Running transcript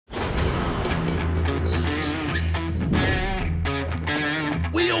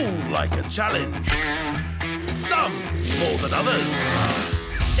like a challenge. Some more than others.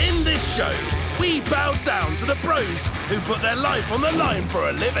 In this show, we bow down to the pros who put their life on the line for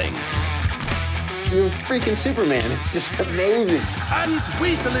a living. You're freaking Superman. It's just amazing. And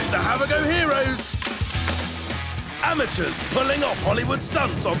we salute the have-a-go heroes. Amateurs pulling off Hollywood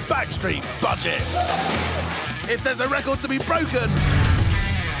stunts on backstreet budgets. If there's a record to be broken,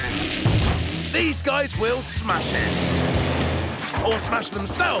 these guys will smash it. Or smash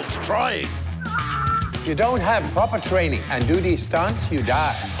themselves trying. If you don't have proper training and do these stunts, you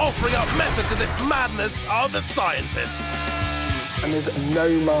die. Offering up method to this madness are the scientists. And there's no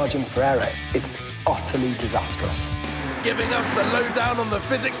margin for error. It's utterly disastrous. Giving us the lowdown on the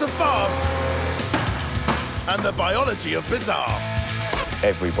physics of fast and the biology of bizarre.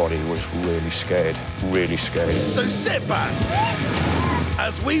 Everybody was really scared, really scared. So sit back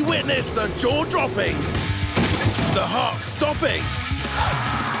as we witness the jaw-dropping, the heart-stopping,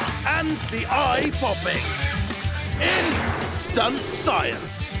 and the eye-popping in Stunt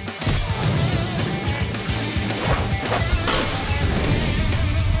Science.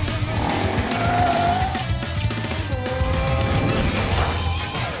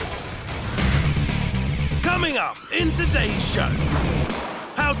 Coming up in today's show,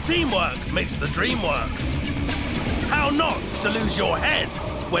 how teamwork makes the dream work, how not to lose your head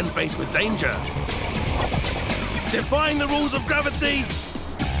when faced with danger, defying the rules of gravity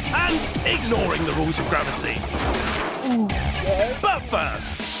and ignoring the rules of gravity. But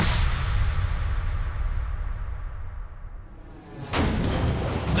first,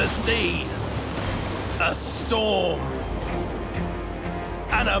 the sea, a storm,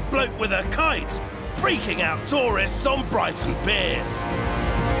 and a bloke with a kite freaking out tourists on Brighton Pier.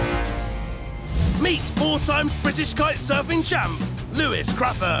 Meet 4 times British kite surfing champ, Lewis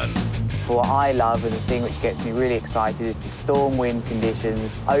Crathern. What I love and the thing which gets me really excited is the storm wind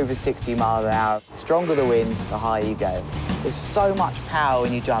conditions, over 60 miles an hour. The stronger the wind, the higher you go. There's so much power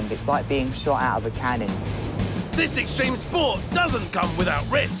when you jump, it's like being shot out of a cannon. This extreme sport doesn't come without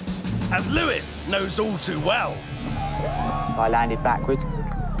risks, as Lewis knows all too well. I landed backwards,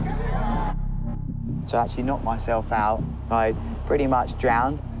 so I actually knocked myself out. I pretty much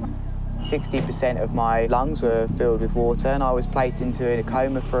drowned. 60% of my lungs were filled with water and I was placed into a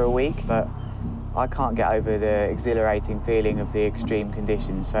coma for a week, but I can't get over the exhilarating feeling of the extreme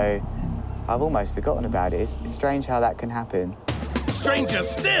conditions, so I've almost forgotten about it. It's strange how that can happen. Stranger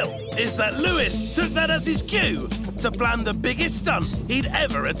still is that Lewis took that as his cue to plan the biggest stunt he'd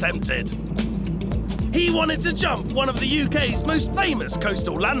ever attempted. He wanted to jump one of the UK's most famous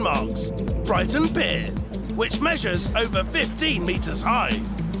coastal landmarks, Brighton Pier, which measures over 15 metres high.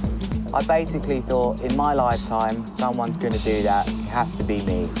 I basically thought, in my lifetime, someone's going to do that. It has to be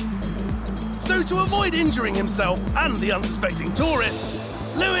me. So to avoid injuring himself and the unsuspecting tourists,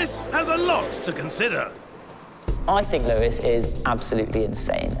 Lewis has a lot to consider. I think Lewis is absolutely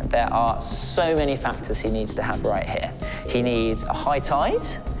insane. There are so many factors he needs to have right here. He needs a high tide.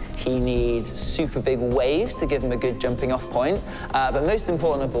 He needs super big waves to give him a good jumping off point. But most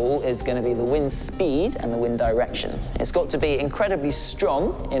important of all is going to be the wind speed and the wind direction. It's got to be incredibly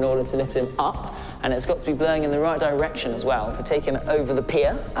strong in order to lift him up, and it's got to be blowing in the right direction as well to take him over the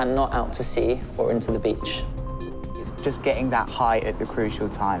pier and not out to sea or into the beach. It's just getting that height at the crucial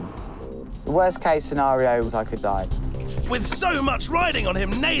time. The worst case scenario was I could die. With so much riding on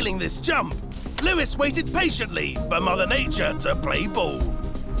him nailing this jump, Lewis waited patiently for Mother Nature to play ball.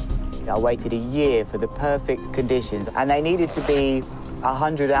 I waited a year for the perfect conditions, and they needed to be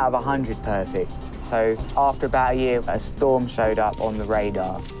 100 out of 100 perfect. So after about a year, a storm showed up on the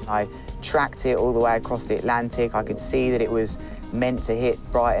radar. I tracked it all the way across the Atlantic. I could see that it was meant to hit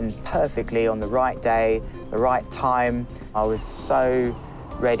Brighton perfectly on the right day, the right time. I was so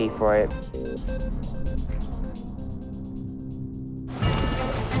ready for it.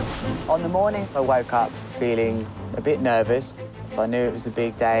 On the morning, I woke up feeling a bit nervous. I knew it was a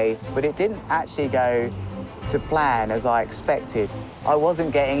big day, but it didn't actually go to plan as I expected. I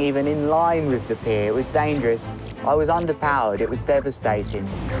wasn't getting even in line with the pier. It was dangerous. I was underpowered. It was devastating.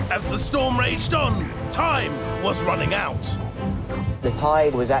 As the storm raged on, time was running out. The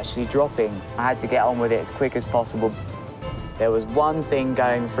tide was actually dropping. I had to get on with it as quick as possible. There was one thing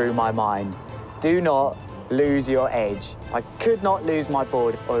going through my mind. Do not lose your edge. I could not lose my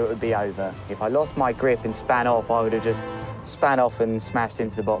board or it would be over. If I lost my grip and span off, I would have just span off and smashed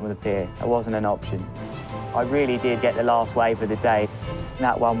into the bottom of the pier. That wasn't an option. I really did get the last wave of the day.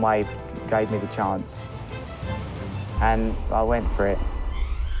 That one wave gave me the chance. And I went for it.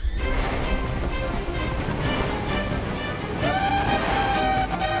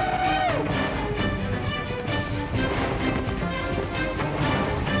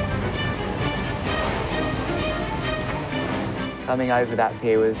 Coming over that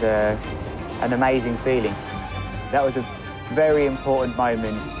pier was an amazing feeling. That was a very important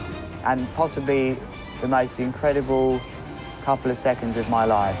moment and possibly the most incredible couple of seconds of my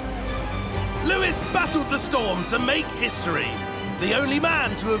life. Lewis battled the storm to make history. The only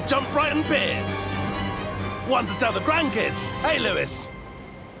man to have jumped Brighton Pier. One to tell the grandkids, hey Lewis.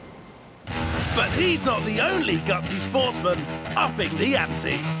 But he's not the only gutsy sportsman upping the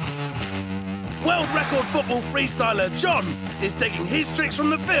ante. World record football freestyler John is taking his tricks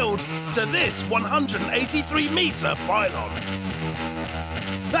from the field to this 183-metre pylon.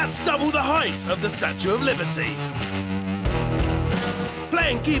 That's double the height of the Statue of Liberty.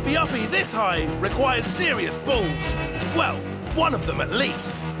 Playing keepy-uppy this high requires serious balls. Well, one of them at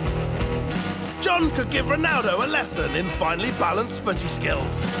least. John could give Ronaldo a lesson in finely balanced footy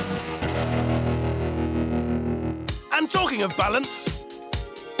skills. And talking of balance,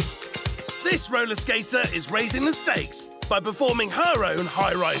 this roller skater is raising the stakes by performing her own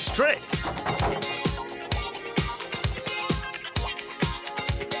high-rise tricks.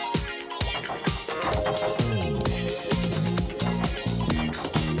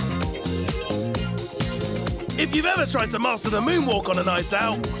 If you've ever tried to master the moonwalk on a night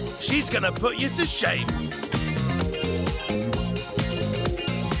out, she's gonna put you to shame.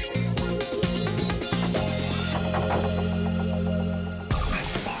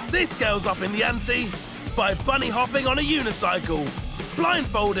 This girl's up in the ante by bunny hopping on a unicycle,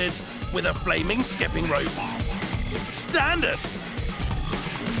 blindfolded with a flaming skipping rope. Standard.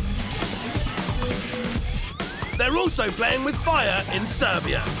 They're also playing with fire in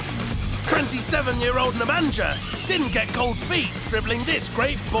Serbia. 27-year-old Nemanja didn't get cold feet dribbling this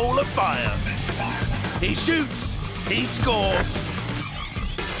great ball of fire. He shoots, he scores.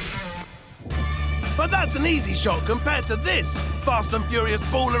 But that's an easy shot compared to this fast and furious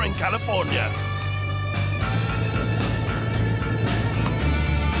baller in California.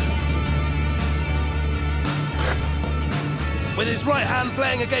 With his right hand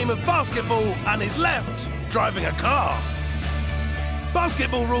playing a game of basketball and his left driving a car.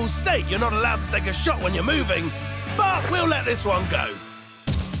 Basketball rules state you're not allowed to take a shot when you're moving, but we'll let this one go.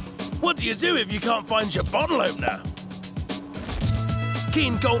 What do you do if you can't find your bottle opener?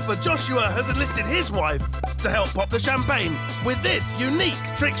 Keen golfer Joshua has enlisted his wife to help pop the champagne with this unique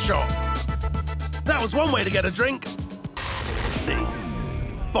trick shot. That was one way to get a drink.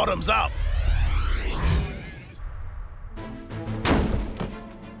 Bottoms up.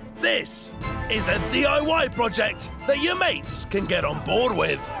 This is a DIY project that your mates can get on board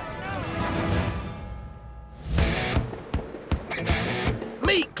with.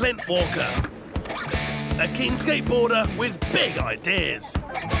 Meet Clint Walker, a keen skateboarder with big ideas.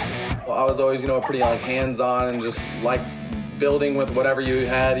 Well, I was always, pretty hands-on and just like building with whatever you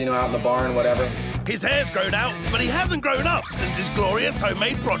had, out in the barn, whatever. His hair's grown out, but he hasn't grown up since his glorious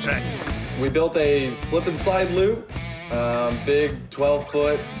homemade project. We built a slip and slide loop. Big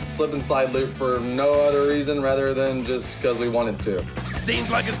 12-foot slip and slide loop for no other reason rather than just because we wanted to. Seems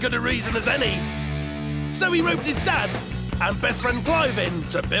like as good a reason as any. So he roped his dad and best friend Clive in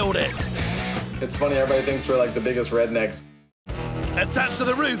to build it. It's funny, everybody thinks we're like the biggest rednecks. Attached to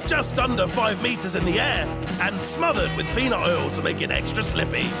the roof just under 5 meters in the air and smothered with peanut oil to make it extra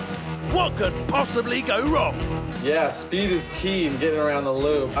slippy. What could possibly go wrong? Yeah, speed is key in getting around the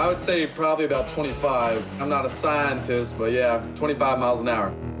loop. I would say probably about 25. I'm not a scientist, but yeah, 25 miles an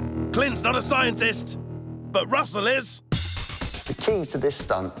hour. Clint's not a scientist, but Russell is. The key to this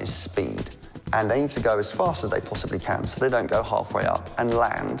stunt is speed, and they need to go as fast as they possibly can so they don't go halfway up and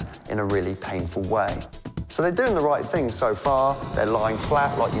land in a really painful way. So they're doing the right thing so far. They're lying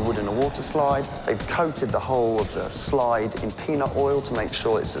flat like you would in a water slide. They've coated the whole of the slide in peanut oil to make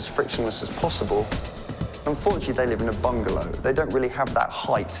sure it's as frictionless as possible. Unfortunately, they live in a bungalow. They don't really have that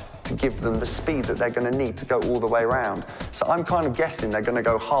height to give them the speed that they're going to need to go all the way around. So I'm kind of guessing they're going to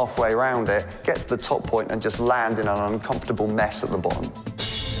go halfway around it, get to the top point and just land in an uncomfortable mess at the bottom.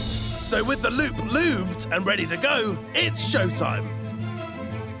 So with the loop lubed and ready to go, it's showtime.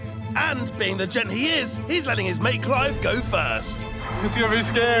 And being the gent he is, he's letting his mate Clive go first. It's gonna be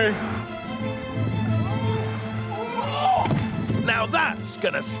scary. Now that's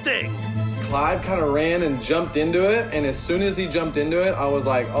gonna sting. Clive kind of ran and jumped into it, and as soon as he jumped into it, I was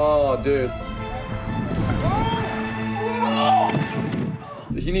like, oh, dude.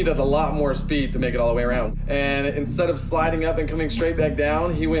 He needed a lot more speed to make it all the way around. And instead of sliding up and coming straight back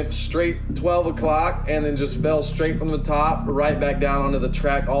down, he went straight 12 o'clock and then just fell straight from the top right back down onto the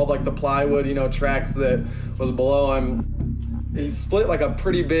track, all like the plywood, tracks that was below him. He split like a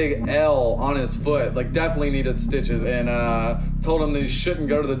pretty big L on his foot, like definitely needed stitches, and told him that he shouldn't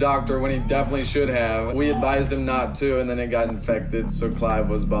go to the doctor when he definitely should have. We advised him not to, and then it got infected, so Clive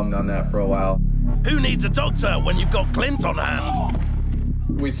was bummed on that for a while. Who needs a doctor when you've got Clint on hand?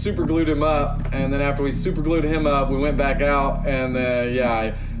 We super glued him up, and then after we super glued him up, we went back out, and yeah,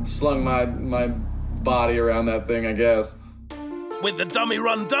 I slung my body around that thing, I guess. With the dummy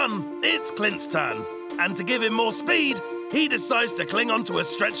run done, it's Clint's turn. And to give him more speed, he decides to cling onto a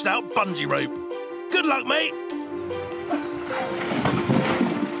stretched out bungee rope. Good luck, mate.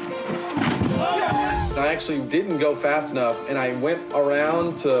 I actually didn't go fast enough, and I went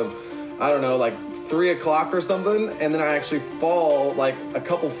around to, I don't know, like 3 o'clock or something, and then I actually fall like a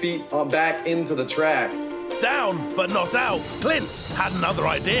couple feet back into the track. Down, but not out. Clint had another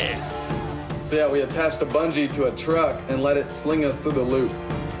idea. So yeah, we attached a bungee to a truck and let it sling us through the loop.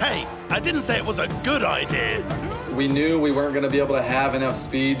 Hey, I didn't say it was a good idea. We knew we weren't going to be able to have enough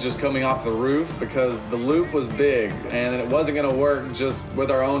speed just coming off the roof because the loop was big and it wasn't going to work just with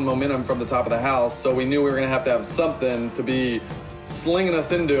our own momentum from the top of the house. So we knew we were going to have something to be slinging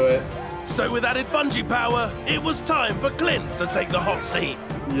us into it. So with added bungee power, it was time for Clint to take the hot seat.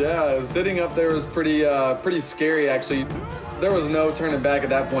 Yeah, sitting up there was pretty scary, actually. There was no turning back at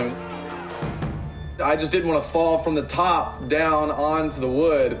that point. I just didn't want to fall from the top down onto the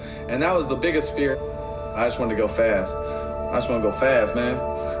wood, and that was the biggest fear. I just wanted to go fast. I just want to go fast, man.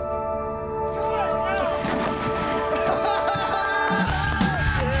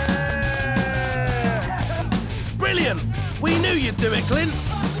 Brilliant! We knew you'd do it, Clint.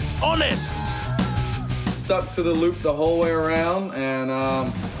 Honest. Stuck to the loop the whole way around, and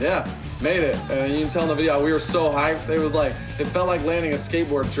yeah, made it. And you can tell in the video, we were so hyped. It felt like landing a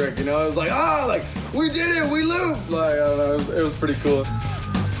skateboard trick, you know? It was like, we did it, we looped. Like, I don't know, it was pretty cool.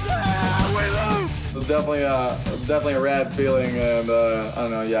 Yeah, we looped! It was definitely a rad feeling, and I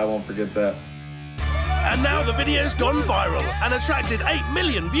don't know, yeah, I won't forget that. And now the video's gone viral and attracted 8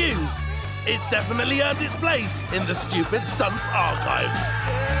 million views. It's definitely earned its place in the Stupid Stunts archives.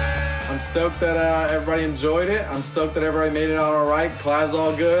 I'm stoked that everybody enjoyed it. I'm stoked that everybody made it out all right. Clive's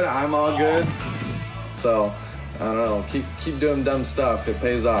all good, I'm all good. So, I don't know, keep doing dumb stuff, it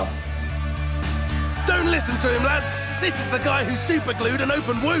pays off. Don't listen to him, lads. This is the guy who superglued an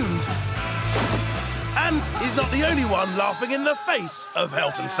open wound. And he's not the only one laughing in the face of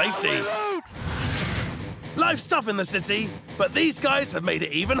health and safety. Life's tough in the city, but these guys have made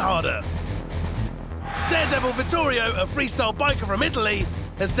it even harder. Daredevil Vittorio, a freestyle biker from Italy,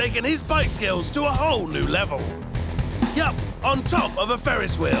 has taken his bike skills to a whole new level. Yup, on top of a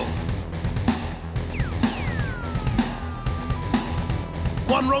Ferris wheel.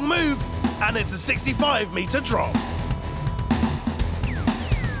 One wrong move, and it's a 65-meter drop.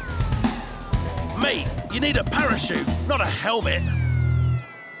 Mate, you need a parachute, not a helmet.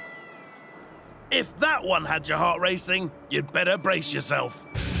 If that one had your heart racing, you'd better brace yourself.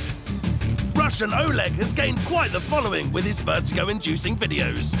 Russian Oleg has gained quite the following with his vertigo-inducing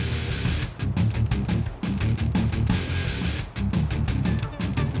videos.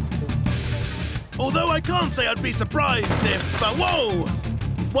 Although I can't say I'd be surprised if, whoa!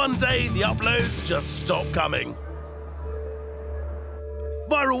 One day the uploads just stop coming.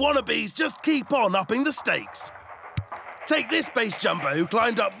 Viral wannabes just keep on upping the stakes. Take this base jumper who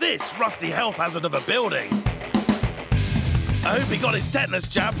climbed up this rusty health hazard of a building. I hope he got his tetanus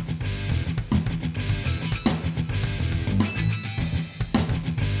jab.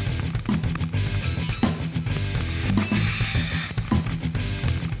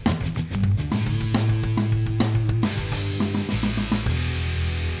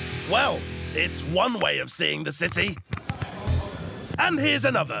 Well, it's one way of seeing the city. And here's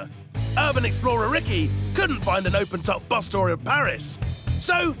another. Urban explorer Ricky couldn't find an open-top bus tour of Paris,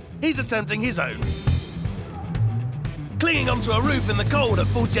 so he's attempting his own. Clinging onto a roof in the cold at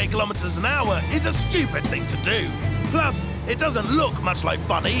 48 kilometers an hour is a stupid thing to do. Plus, it doesn't look much like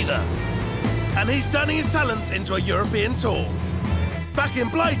fun either. And he's turning his talents into a European tour. Back in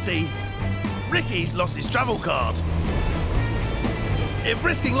Blighty, Ricky's lost his travel card. If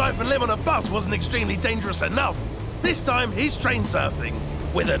risking life and limb on a bus wasn't extremely dangerous enough, this time he's train surfing.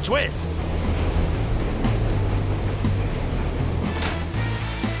 With a twist.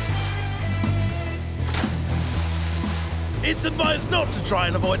 It's advised not to try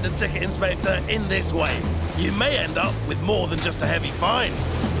and avoid the ticket inspector in this way. You may end up with more than just a heavy fine.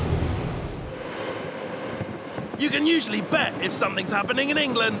 You can usually bet if something's happening in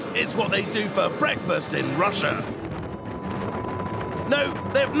England, it's what they do for breakfast in Russia. No,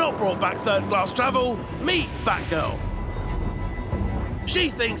 they've not brought back third-class travel. Meet Batgirl. She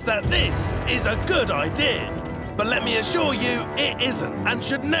thinks that this is a good idea, But let me assure you, it isn't and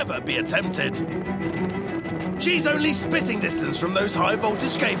should never be attempted. She's only spitting distance from those high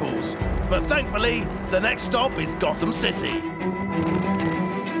voltage cables. But thankfully, the next stop is Gotham City.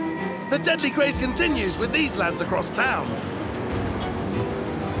 The deadly craze continues with these lads across town.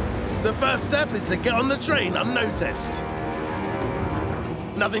 The first step is to get on the train unnoticed.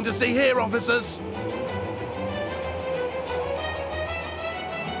 Nothing to see here, officers.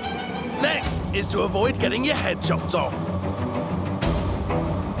 Next is to avoid getting your head chopped off.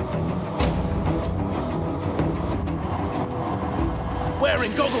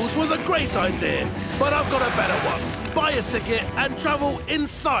 Wearing goggles was a great idea, but I've got a better one. Buy a ticket and travel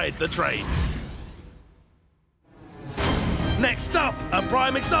inside the train. Next up, a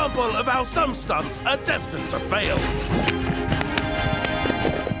prime example of how some stunts are destined to fail.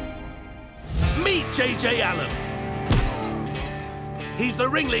 Meet JJ Allen. He's the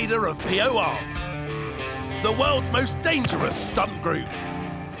ringleader of POR, the world's most dangerous stunt group.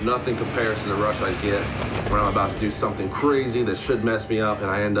 Nothing compares to the rush I get when I'm about to do something crazy that should mess me up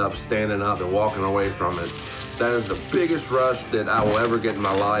and I end up standing up and walking away from it. That is the biggest rush that I will ever get in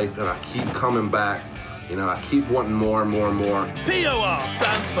my life, and I keep coming back. You know, I keep wanting more and more and more. POR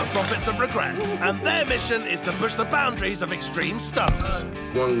stands for Prophets of Regret, and their mission is to push the boundaries of extreme stunts.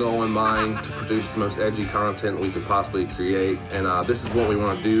 One goal in mind, to produce the most edgy content we can possibly create, and this is what we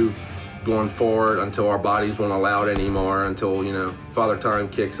want to do going forward until our bodies won't allow it anymore, until, you know, Father Time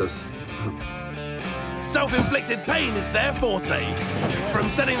kicks us. Self-inflicted pain is their forte, from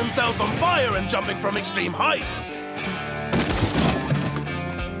setting themselves on fire and jumping from extreme heights,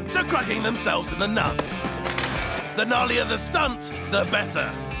 to cracking themselves in the nuts. The gnarlier the stunt, the better.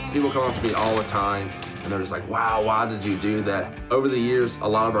 People come up to me all the time, and they're just like, wow, why did you do that? Over the years, a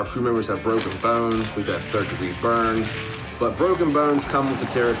lot of our crew members have broken bones. We've had third-degree burns. But broken bones come with the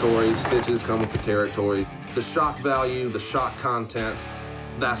territory, stitches come with the territory. The shock value, the shock content,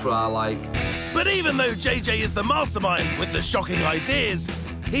 that's what I like. But even though JJ is the mastermind with the shocking ideas,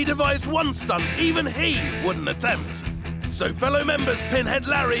 he devised one stunt even he wouldn't attempt. So fellow members Pinhead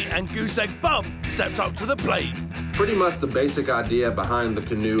Larry and Gooseegg Bub stepped up to the plate. Pretty much the basic idea behind the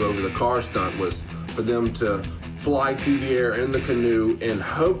canoe over the car stunt was for them to fly through the air in the canoe and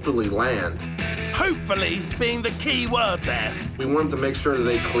hopefully land. Hopefully being the key word there. We wanted to make sure that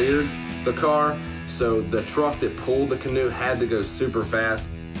they cleared the car, so the truck that pulled the canoe had to go super fast.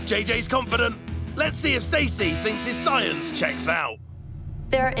 JJ's confident. Let's see if Stacy thinks his science checks out.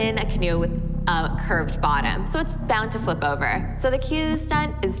 They're in a canoe with a curved bottom, so it's bound to flip over. So the key to the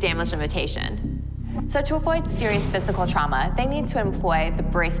stunt is damage limitation. So to avoid serious physical trauma, they need to employ the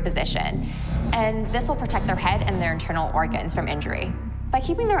brace position, and this will protect their head and their internal organs from injury. By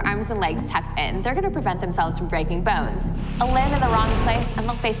keeping their arms and legs tucked in, they're going to prevent themselves from breaking bones. They'll land in the wrong place, and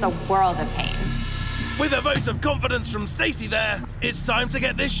they'll face a world of pain. With a vote of confidence from Stacy there, it's time to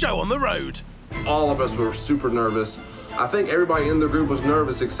get this show on the road. All of us were super nervous. I think everybody in the group was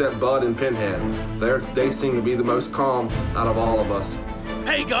nervous except Bud and Pinhead. They seem to be the most calm out of all of us.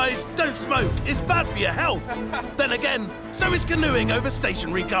 Hey guys, don't smoke. It's bad for your health. Then again, so is canoeing over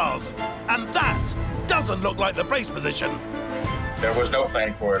stationary cars. And that doesn't look like the brace position. There was no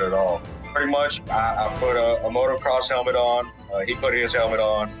planning for it at all. Pretty much, I put a motocross helmet on. He put his helmet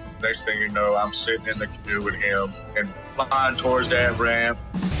on. Next thing you know, I'm sitting in the canoe with him and flying towards that ramp.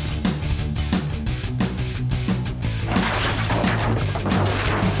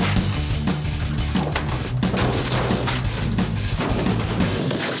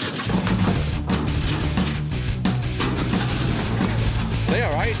 They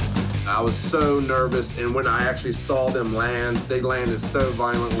all right? I was so nervous, and when I actually saw them land, they landed so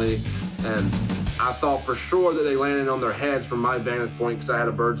violently, and I thought for sure that they landed on their heads from my vantage point because I had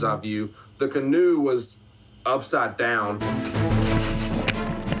a bird's eye view. The canoe was upside down.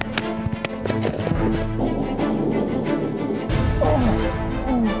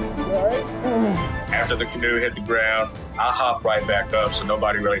 After the canoe hit the ground, I hopped right back up, so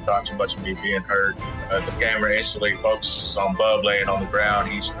nobody really thought too much of me being hurt. The camera instantly focuses on Bub laying on the ground.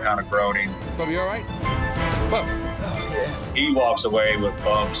 He's kind of groaning. Bub, you all right? Bub. Oh, yeah. He walks away with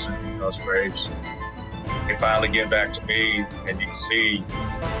bumps and scrapes. They finally get back to me, and you can see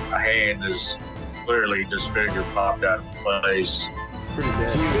a hand is clearly disfigured, popped out of place. Pretty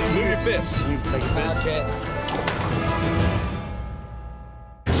bad. Move your fist. Make a fist.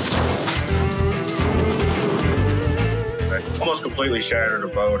 Almost completely shattered a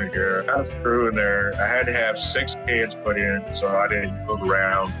bone in here. I was through in there. I had to have 6 pins put in so I didn't move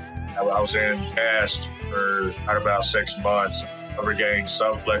around. I was in cast for about 6 months. I regained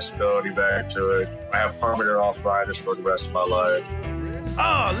some flexibility back to it. I have permanent arthritis for the rest of my life.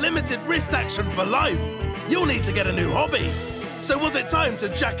 Ah, limited wrist action for life. You'll need to get a new hobby. So was it time to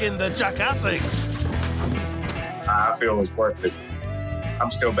jack in the jackassing? I feel it's worth it. I'm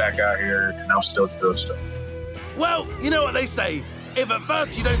still back out here, and I'm still doing stuff. Well, you know what they say. If at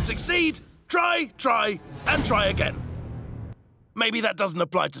first you don't succeed, try, and try again. Maybe that doesn't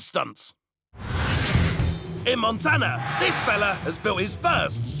apply to stunts. In Montana, this fella has built his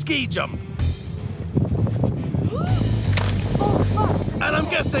first ski jump. And I'm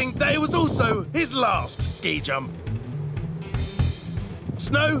guessing that it was also his last ski jump.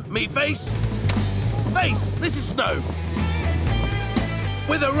 Snow, meet Face. Face, this is Snow.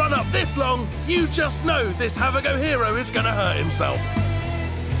 With a run up this long, you just know this have-a-go hero is gonna hurt himself.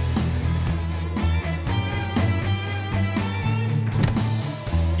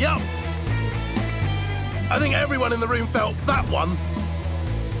 Yup. I think everyone in the room felt that one.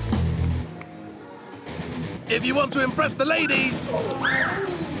 If you want to impress the ladies,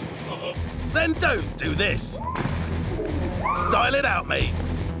 then don't do this. Style it out, mate.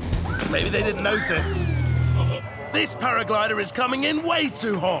 Maybe they didn't notice. This paraglider is coming in way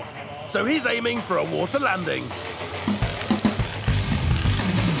too hot, so he's aiming for a water landing.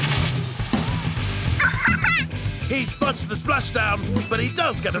 He's fudged the splashdown, but he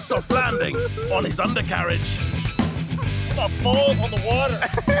does get a soft landing on his undercarriage. My balls on the water.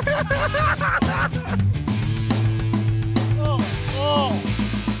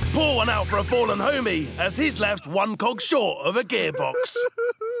 Pour one out for a fallen homie, as he's left one cog short of a gearbox.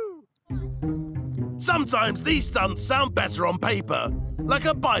 Sometimes these stunts sound better on paper, like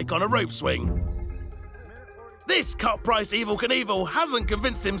a bike on a rope swing. This cut-price Evel Knievel hasn't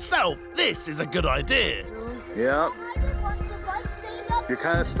convinced himself this is a good idea. Yep. You're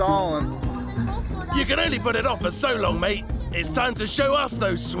kind of stalling. You can only put it off for so long, mate. It's time to show us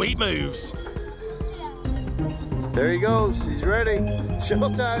those sweet moves. There he goes. He's ready.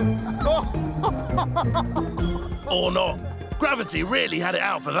 Showtime. Or not. Gravity really had it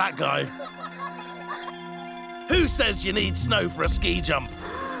out for that guy. Who says you need snow for a ski jump?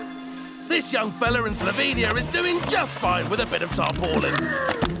 This young fella in Slovenia is doing just fine with a bit of tarpaulin.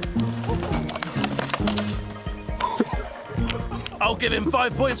 I'll give him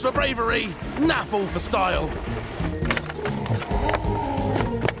 5 points for bravery, naffle for style.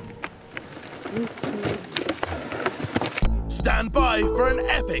 Stand by for an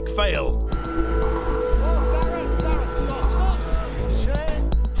epic fail.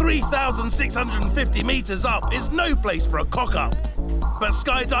 3,650 meters up is no place for a cock-up. But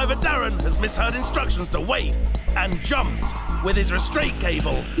skydiver Darren has misheard instructions to wait and jumped with his restraint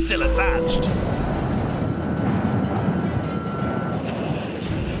cable still attached.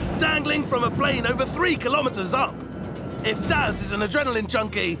 Dangling from a plane over 3 kilometers up. If Daz is an adrenaline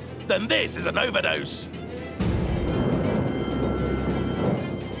junkie, then this is an overdose.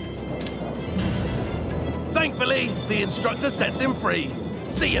 Thankfully, the instructor sets him free.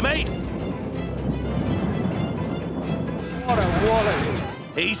 See you, mate. What a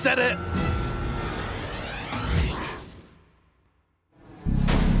wallet. He said it.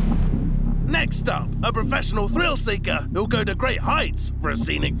 Next up, a professional thrill seeker who'll go to great heights for a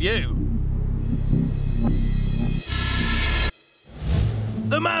scenic view.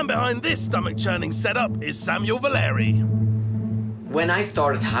 The man behind this stomach-churning setup is Samuel Valeri. When I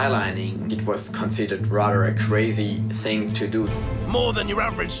started highlining, it was considered rather a crazy thing to do. More than your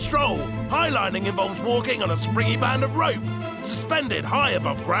average stroll, highlining involves walking on a springy band of rope, suspended high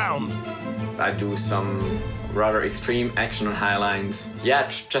above ground. I do some rather extreme action on highlines. Yeah,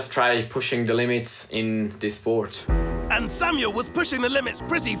 just try pushing the limits in this sport. And Samuel was pushing the limits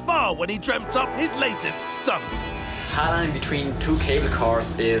pretty far when he dreamt up his latest stunt. Highlining between 2 cable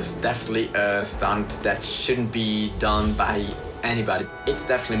cars is definitely a stunt that shouldn't be done by anybody. It's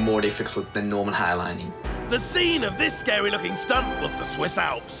definitely more difficult than normal highlining. The scene of this scary-looking stunt was the Swiss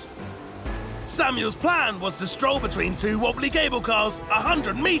Alps. Samuel's plan was to stroll between 2 wobbly cable cars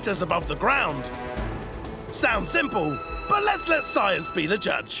 100 meters above the ground. Sounds simple, but let's let science be the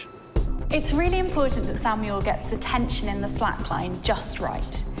judge. It's really important that Samuel gets the tension in the slackline just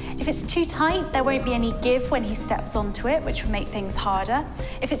right. If it's too tight, there won't be any give when he steps onto it, which will make things harder.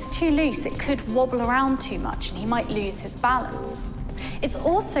 If it's too loose, it could wobble around too much and he might lose his balance. It's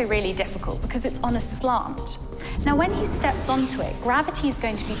also really difficult because it's on a slant. Now, when he steps onto it, gravity is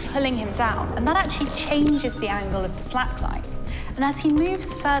going to be pulling him down, and that actually changes the angle of the slackline. And as he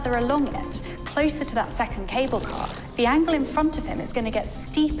moves further along it, closer to that second cable car, the angle in front of him is going to get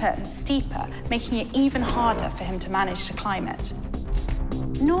steeper and steeper, making it even harder for him to manage to climb it.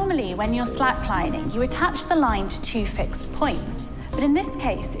 Normally, when you're slacklining, you attach the line to 2 fixed points. But in this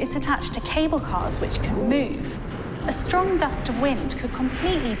case, it's attached to cable cars which can move. A strong gust of wind could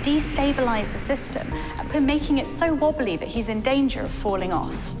completely destabilise the system, making it so wobbly that he's in danger of falling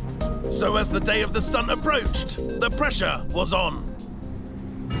off. So as the day of the stunt approached, the pressure was on.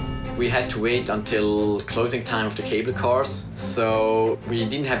 We had to wait until closing time of the cable cars, so we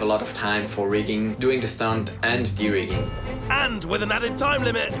didn't have a lot of time for rigging, doing the stunt and de-rigging. And with an added time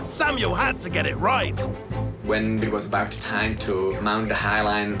limit, Samuel had to get it right. When it was about time to mount the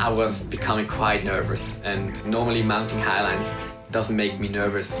highline, I was becoming quite nervous, and normally mounting highlines doesn't make me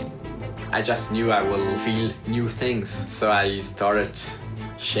nervous. I just knew I will feel new things, so I started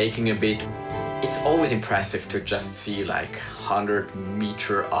shaking a bit. It's always impressive to just see like 100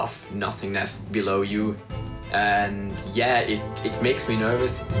 meters of nothingness below you. And yeah, it makes me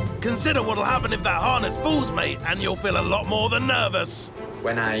nervous. Consider what'll happen if that harness falls, mate, and you'll feel a lot more than nervous.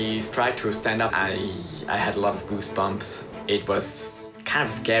 When I tried to stand up, I had a lot of goosebumps. It was kind of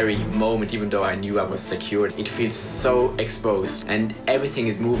a scary moment, even though I knew I was secured. It feels so exposed and everything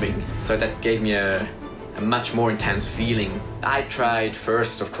is moving, so that gave me a much more intense feeling. I tried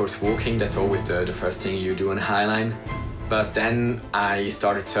first, of course, walking. That's always the first thing you do on a highline. But then I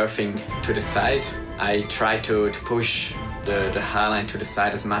started surfing to the side. I tried to push the highline to the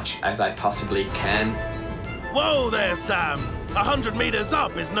side as much as I possibly can. Whoa there, Sam! 100 meters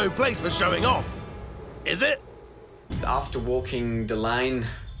up is no place for showing off, is it? After walking the line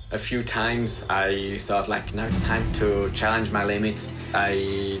a few times, I thought like, now it's time to challenge my limits.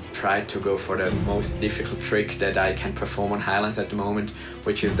 I tried to go for the most difficult trick that I can perform on highlands at the moment,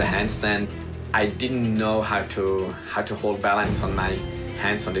 which is the handstand. I didn't know how to hold balance on my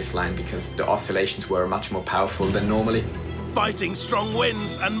hands on this line because the oscillations were much more powerful than normally. Fighting strong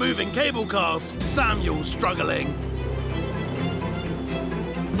winds and moving cable cars, Samuel's struggling.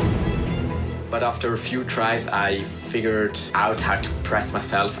 But after a few tries, I figured out how to press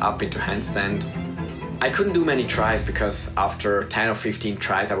myself up into handstand. I couldn't do many tries because after 10 or 15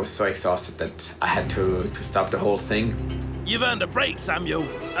 tries, I was so exhausted that I had to stop the whole thing. You've earned a break, Samuel,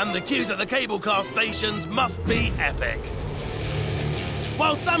 and the queues at the cable car stations must be epic.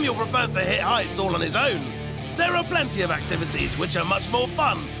 While Samuel prefers to hit heights all on his own, there are plenty of activities which are much more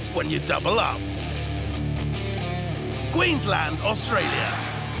fun when you double up. Queensland, Australia.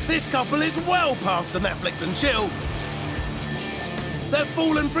 This couple is well past the Netflix and chill. They're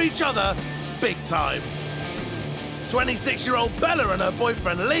falling for each other big time. 26-year-old Bella and her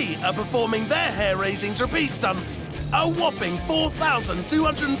boyfriend Lee are performing their hair-raising trapeze stunts a whopping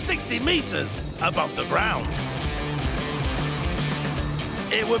 4,260 meters above the ground.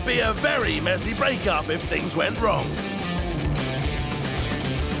 It would be a very messy breakup if things went wrong.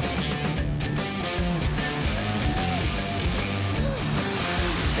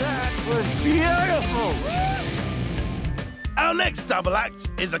 That was beautiful! Our next double act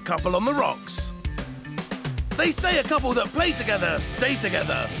is a couple on the rocks. They say a couple that play together stay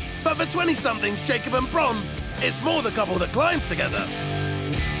together, but for 20-somethings Jacob and Bron, it's more the couple that climbs together.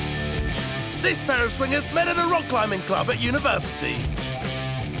 This pair of swingers met at a rock climbing club at university.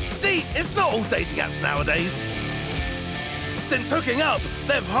 See, it's not all dating apps nowadays. Since hooking up,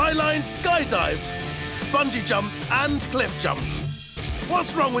 they've highlined, skydived, bungee jumped and cliff jumped.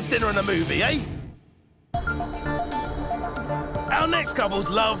 What's wrong with dinner and a movie, eh? Our next couple's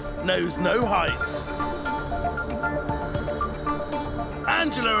love knows no heights.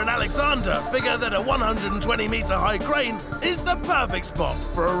 Angela and Alexander figure that a 120-meter high crane is the perfect spot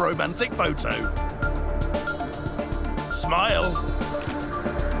for a romantic photo. Smile.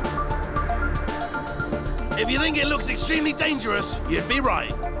 If you think it looks extremely dangerous, you'd be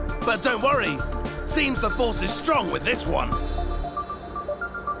right. But don't worry, seems the force is strong with this one.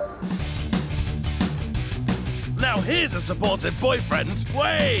 Now here's a supportive boyfriend.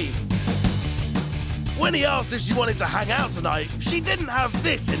 Way! When he asked if she wanted to hang out tonight, she didn't have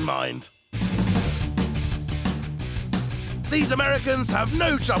this in mind. These Americans have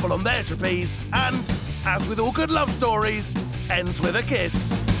no trouble on their trapeze, and, as with all good love stories, ends with a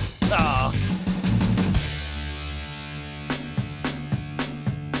kiss. Ah.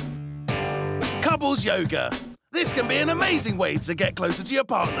 Couples yoga. This can be an amazing way to get closer to your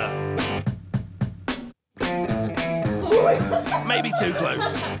partner. Maybe too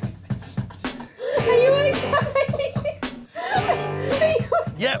close. Are you okay?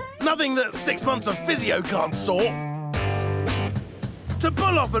 Yep, nothing that 6 months of physio can't sort. To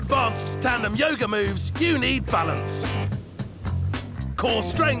pull off advanced tandem yoga moves, you need balance, core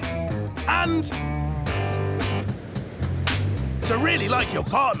strength, and to really like your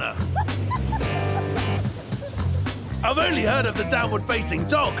partner. I've only heard of the downward-facing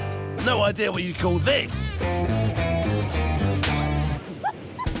dog. No idea what you call this.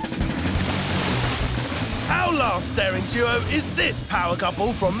 Our last daring duo is this power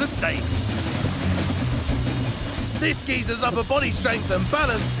couple from the States. This geezer's upper body strength and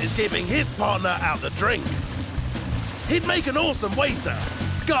balance is keeping his partner out the drink. He'd make an awesome waiter.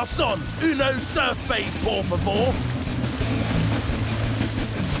 Garçon, uno surf babe por favor.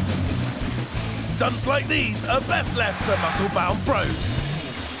 Stunts like these are best left to muscle-bound pros.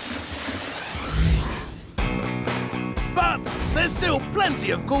 But there's still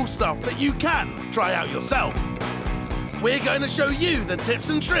plenty of cool stuff that you can try out yourself. We're going to show you the tips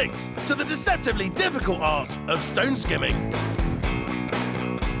and tricks to the deceptively difficult art of stone skimming.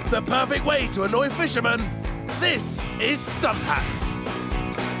 The perfect way to annoy fishermen. This is Stunt Hacks.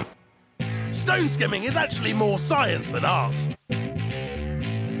 Stone skimming is actually more science than art.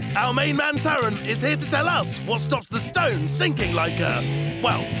 Our main man, Taran, is here to tell us what stops the stone sinking like a,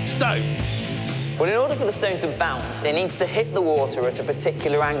 well, stone. Well, in order for the stone to bounce, it needs to hit the water at a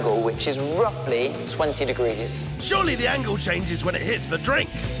particular angle, which is roughly 20 degrees. Surely the angle changes when it hits the drink.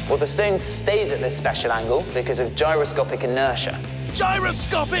 Well, the stone stays at this special angle because of gyroscopic inertia.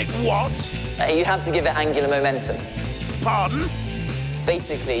 Gyroscopic what? You have to give it angular momentum. Pardon?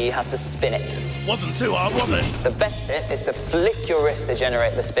 Basically, you have to spin it. Wasn't too hard, was it? The best tip is to flick your wrist to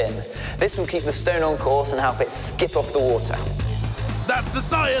generate the spin. This will keep the stone on course and help it skip off the water. That's the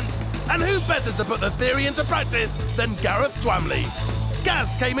science. And who better to put the theory into practice than Gareth Twamley?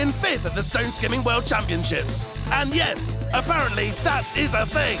 Gaz came in 5th at the Stone Skimming World Championships. And yes, apparently that is a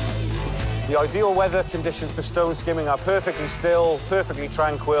thing. The ideal weather conditions for stone skimming are perfectly still, perfectly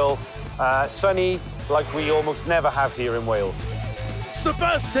tranquil, sunny, like we almost never have here in Wales. So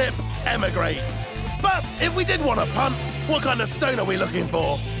first tip, emigrate. But if we did want to punt, what kind of stone are we looking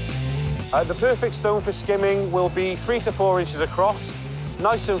for? The perfect stone for skimming will be 3 to 4 inches across,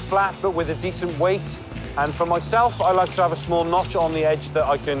 nice and flat, but with a decent weight. And for myself, I like to have a small notch on the edge that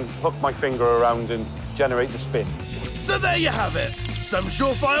I can hook my finger around and generate the spin. So there you have it. Some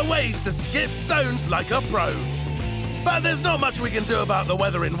surefire ways to skip stones like a pro. But there's not much we can do about the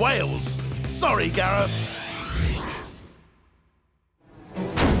weather in Wales. Sorry, Gareth.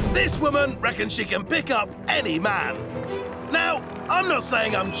 This woman reckons she can pick up any man. Now, I'm not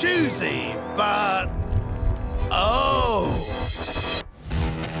saying I'm choosy, but... oh.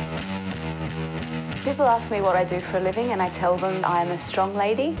 People ask me what I do for a living and I tell them I'm a strong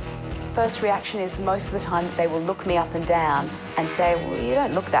lady. First reaction is most of the time they will look me up and down and say, well, you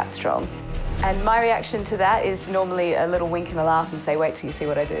don't look that strong. And my reaction to that is normally a little wink and a laugh and say, wait till you see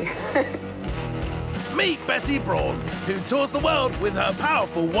what I do. Meet Betty Braun, who tours the world with her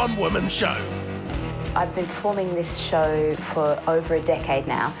powerful one-woman show. I've been performing this show for over a decade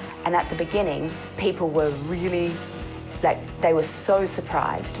now, and at the beginning, people were really, they were so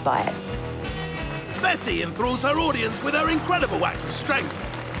surprised by it. Betty enthralls her audience with her incredible acts of strength.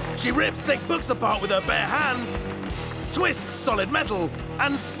 She rips thick books apart with her bare hands, twists solid metal,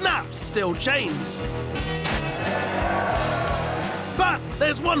 and snaps steel chains. But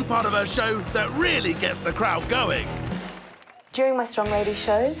there's one part of her show that really gets the crowd going. During my Strong Lady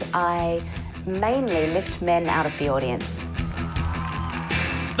shows, I mainly lift men out of the audience.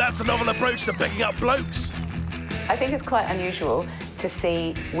 That's a novel approach to picking up blokes. I think it's quite unusual to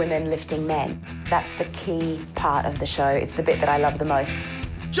see women lifting men. That's the key part of the show. It's the bit that I love the most.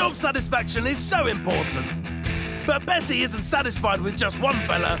 Job satisfaction is so important. But Betty isn't satisfied with just one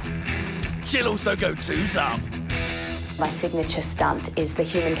fella. She'll also go 2s up. My signature stunt is the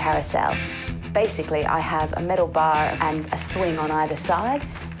human carousel. Basically, I have a metal bar and a swing on either side,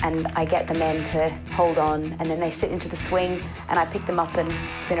 and I get the men to hold on, and then they sit into the swing, and I pick them up and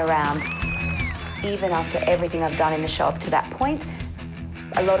spin around. Even after everything I've done in the show up to that point,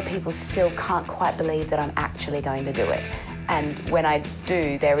 a lot of people still can't quite believe that I'm actually going to do it. And when I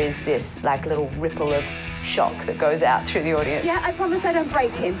do, there is this little ripple of shock that goes out through the audience. Yeah, I promise I don't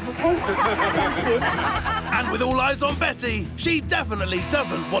break him, okay? Thank you. And with all eyes on Betty, she definitely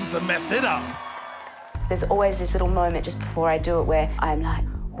doesn't want to mess it up. There's always this little moment just before I do it where I'm like,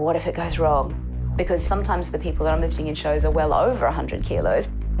 what if it goes wrong? Because sometimes the people that I'm lifting in shows are well over 100 kilos.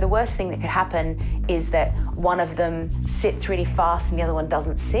 The worst thing that could happen is that one of them sits really fast and the other one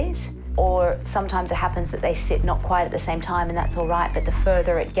doesn't sit. Or sometimes it happens that they sit not quite at the same time, and that's all right, but the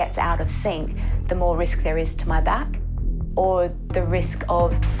further it gets out of sync, the more risk there is to my back. Or the risk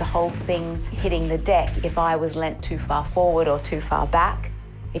of the whole thing hitting the deck if I was leant too far forward or too far back.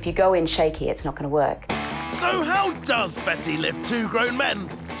 If you go in shaky, it's not going to work. So how does Betty lift 2 grown men,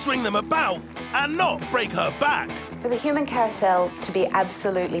 swing them about, and not break her back? For the human carousel to be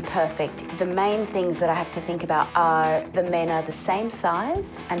absolutely perfect, the main things that I have to think about are the men are the same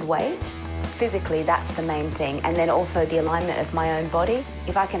size and weight, Physically, that's the main thing. And then also the alignment of my own body.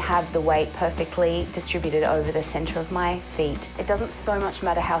 If I can have the weight perfectly distributed over the center of my feet, it doesn't so much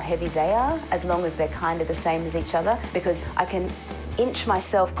matter how heavy they are, as long as they're kind of the same as each other, because I can inch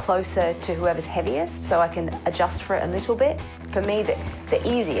myself closer to whoever's heaviest, so I can adjust for it a little bit. For me, the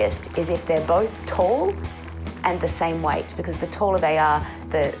easiest is if they're both tall and the same weight, because the taller they are,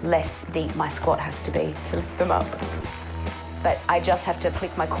 the less deep my squat has to be to lift them up. But I just have to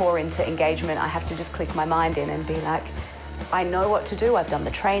click my core into engagement. I have to just click my mind in and be like, I know what to do. I've done the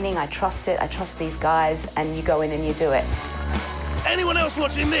training. I trust it. I trust these guys. And you go in and you do it. Anyone else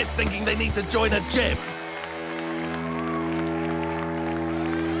watching this thinking they need to join a gym?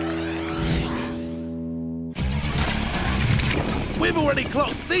 We've already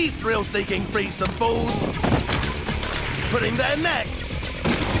clocked these thrill-seeking freaks and falls, putting their necks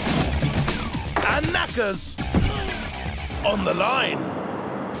and knackers on the line.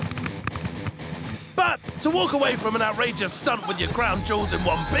 But to walk away from an outrageous stunt with your crown jewels in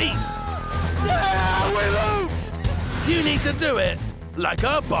one piece, yeah, Willow! You need to do it like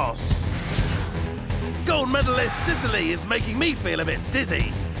a boss. Gold medalist Sicily is making me feel a bit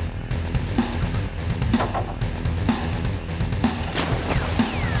dizzy.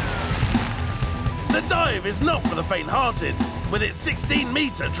 The dive is not for the faint-hearted, with its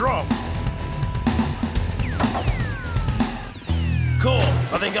 16-meter drop. Core,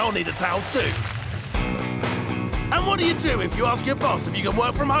 I think I'll need a towel too. And what do you do if you ask your boss if you can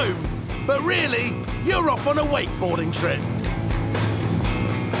work from home, but really, you're off on a wakeboarding trip?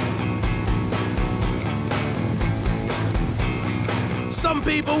 Some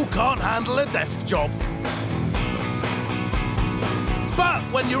people can't handle a desk job. But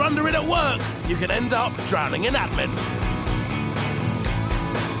when you're under it at work, you can end up drowning in admin.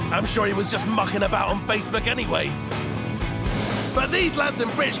 I'm sure he was just mucking about on Facebook anyway. But these lads in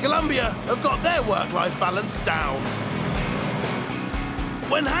British Columbia have got their work-life balance down.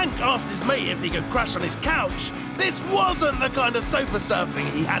 When Hank asked his mate if he could crash on his couch, this wasn't the kind of sofa surfing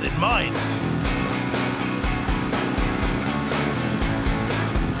he had in mind.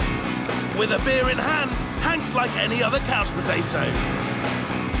 With a beer in hand, Hank's like any other couch potato.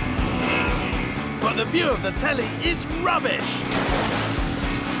 But the view of the telly is rubbish.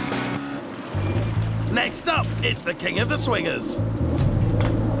 Next up, it's the king of the swingers.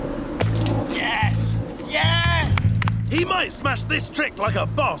 Yes! Yes! He might smash this trick like a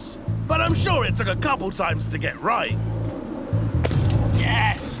boss, but I'm sure it took a couple times to get right.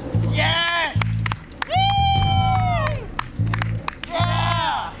 Yes! Yes! Woo!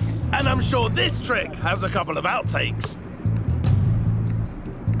 Yeah! And I'm sure this trick has a couple of outtakes.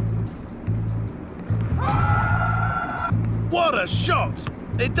 What a shot!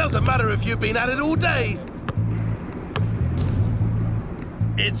 It doesn't matter if you've been at it all day.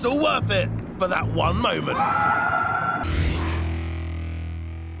 It's all worth it for that one moment.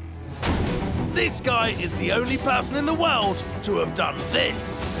 This guy is the only person in the world to have done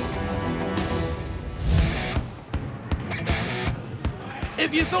this.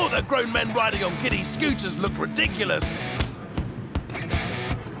 If you thought that grown men riding on kiddie scooters looked ridiculous,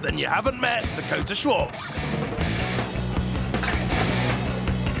 then you haven't met Dakota Schwartz.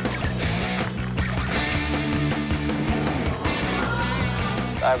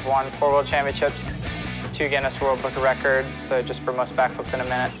 I've won 4 World Championships, 2 Guinness World Book of Records, just for most backflips in a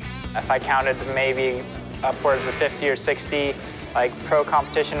minute. If I counted maybe upwards of 50 or 60 pro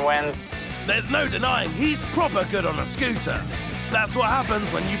competition wins. There's no denying he's proper good on a scooter. That's what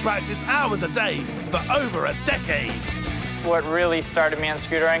happens when you practice hours a day for over a decade. What really started me on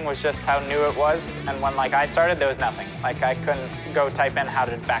scootering was just how new it was. And when I started, there was nothing. I couldn't go type in how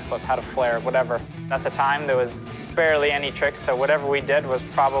to backflip, how to flare, whatever. At the time, there was barely any tricks, so whatever we did was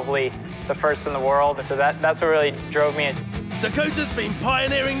probably the first in the world. So that's what really drove me. Dakota's been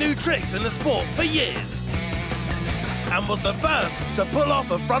pioneering new tricks in the sport for years and was the first to pull off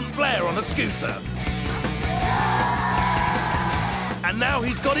a front flare on a scooter. And now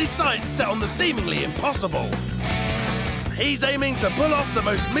he's got his sights set on the seemingly impossible. He's aiming to pull off the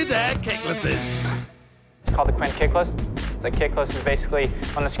most mid-air kicklesses. It's called the quint kickless. The kickless is basically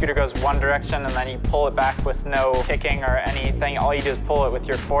when the scooter goes one direction and then you pull it back with no kicking or anything. All you do is pull it with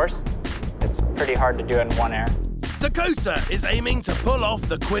your force. It's pretty hard to do it in one air. Dakota is aiming to pull off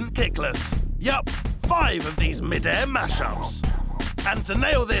the quint kickless. Yup, 5 of these mid-air mashups. And to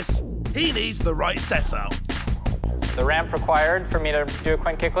nail this, he needs the right setup. The ramp required for me to do a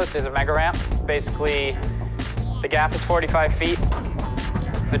quint kickless is a mega ramp. Basically, the gap is 45 feet.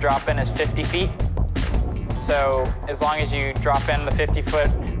 The drop-in is 50 feet. So as long as you drop in the 50-foot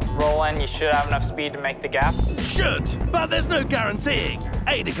roll-in, you should have enough speed to make the gap. Should, but there's no guaranteeing.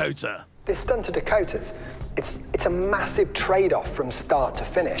 Hey, Dakota, This stunt to Dakota's, it's a massive trade-off from start to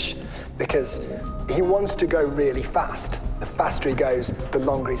finish because he wants to go really fast. The faster he goes, the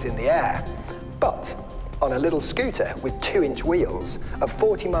longer he's in the air. But on a little scooter with 2-inch wheels at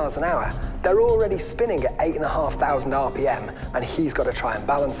 40 miles an hour, they're already spinning at 8,500 RPM and he's got to try and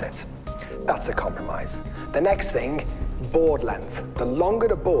balance it. That's a compromise. The next thing, board length. The longer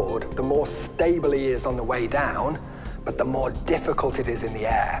the board, the more stable he is on the way down, but the more difficult it is in the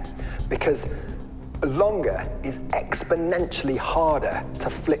air because longer is exponentially harder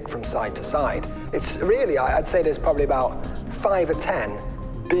to flick from side to side. It's really, I'd say there's probably about 5 or 10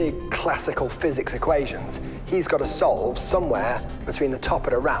 big classical physics equations he's got to solve somewhere between the top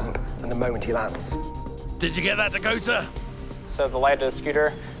of the ramp and the moment he lands. Did you get that, Dakota? So the lighter the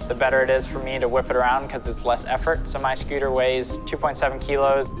scooter, the better it is for me to whip it around because it's less effort. So my scooter weighs 2.7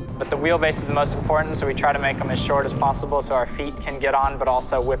 kilos, but the wheelbase is the most important, so we try to make them as short as possible so our feet can get on, but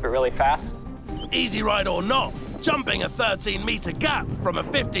also whip it really fast. Easy ride or not, jumping a 13-meter gap from a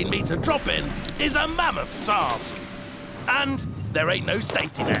 15-meter drop-in is a mammoth task. And there ain't no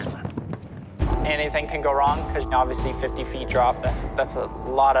safety net. Anything can go wrong because obviously 50 feet drop, that's a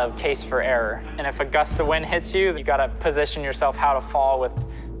lot of case for error. And if a gust of wind hits you, you gotta position yourself how to fall with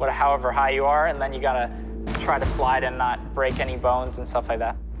however high you are, and then you gotta try to slide and not break any bones and stuff like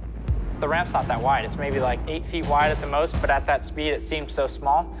that. The ramp's not that wide. It's maybe like 8 feet wide at the most, but at that speed, it seems so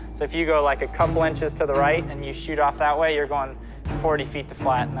small. So if you go like a couple inches to the right and you shoot off that way, you're going 40 feet to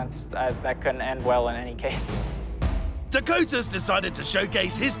flat, and that couldn't end well in any case. Dakota's decided to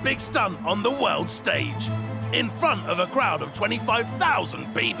showcase his big stunt on the world stage, in front of a crowd of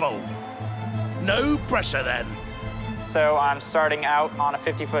 25,000 people. No pressure then. So I'm starting out on a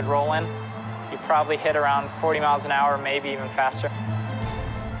 50-foot roll-in. You probably hit around 40 miles an hour, maybe even faster.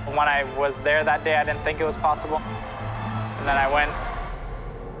 When I was there that day, I didn't think it was possible. And then I went.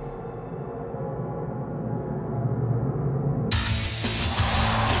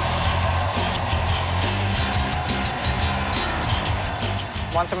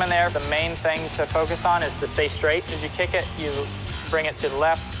 Once I'm in there, the main thing to focus on is to stay straight. As you kick it, you bring it to the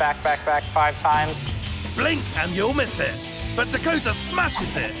left, back, back, back 5 times. Blink and you'll miss it. But Dakota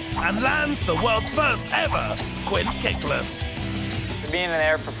smashes it and lands the world's first ever quint kickless. Being in the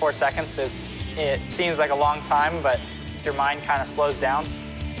air for 4 seconds, it seems like a long time, but your mind kind of slows down.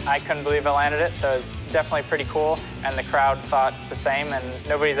 I couldn't believe I landed it, so it was definitely pretty cool, and the crowd thought the same, and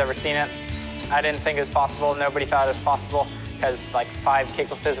nobody's ever seen it. I didn't think it was possible. Nobody thought it was possible, because like 5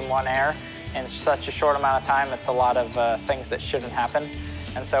 kicklesses in one air in such a short amount of time, it's a lot of things that shouldn't happen.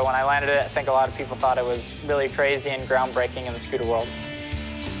 And so when I landed it, I think a lot of people thought it was really crazy and groundbreaking in the scooter world.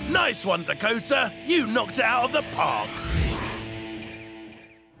 Nice one, Dakota. You knocked it out of the park.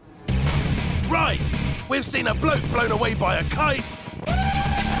 Right, we've seen a bloke blown away by a kite.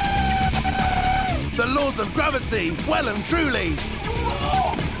 The laws of gravity, well and truly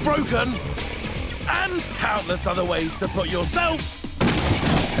broken. And countless other ways to put yourself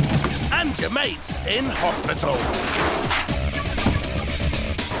and your mates in hospital.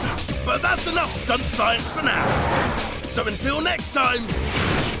 But that's enough stunt science for now. So until next time,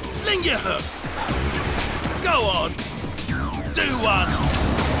 sling your hook. Go on, do one.